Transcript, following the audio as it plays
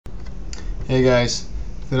Hey guys,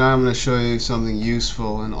 today I'm going to show you something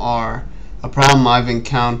useful in R, a problem I've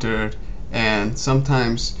encountered, and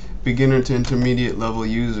sometimes beginner to intermediate level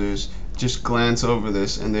users just glance over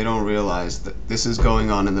this and they don't realize that this is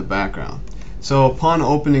going on in the background. So upon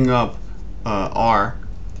opening up R,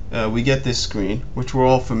 we get this screen, which we're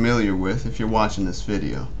all familiar with if you're watching this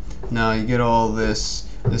video. Now you get all this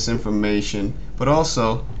information, but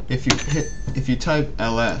also if you type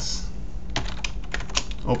ls,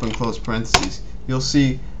 open close parentheses, you'll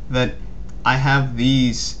see that I have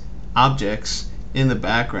these objects in the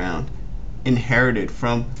background inherited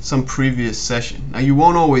from some previous session. Now you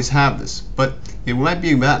won't always have this, but it might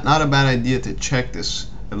be not a bad idea to check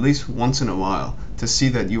this at least once in a while to see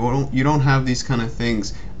that you don't have these kind of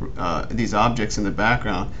things, these objects in the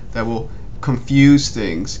background that will confuse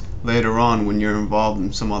things later on when you're involved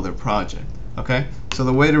in some other project. Okay, so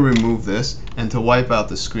the way to remove this and to wipe out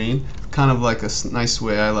the screen, kind of like a nice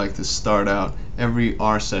way I like to start out every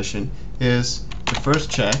R session, is to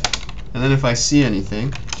first check, and then if I see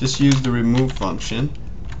anything, just use the remove function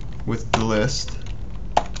with the list,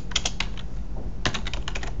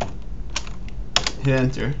 hit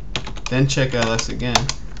enter, then check ls again,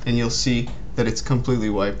 and you'll see that it's completely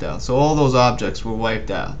wiped out. So all those objects were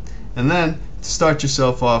wiped out. And then to start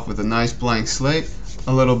yourself off with a nice blank slate,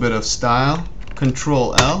 a little bit of style,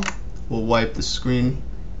 Control L will wipe the screen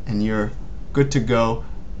and you're good to go.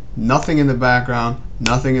 Nothing in the background,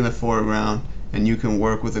 nothing in the foreground, and you can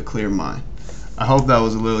work with a clear mind. I hope that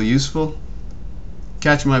was a little useful.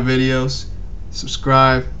 Catch my videos,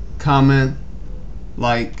 subscribe, comment,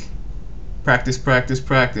 like, practice, practice,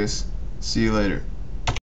 practice. See you later.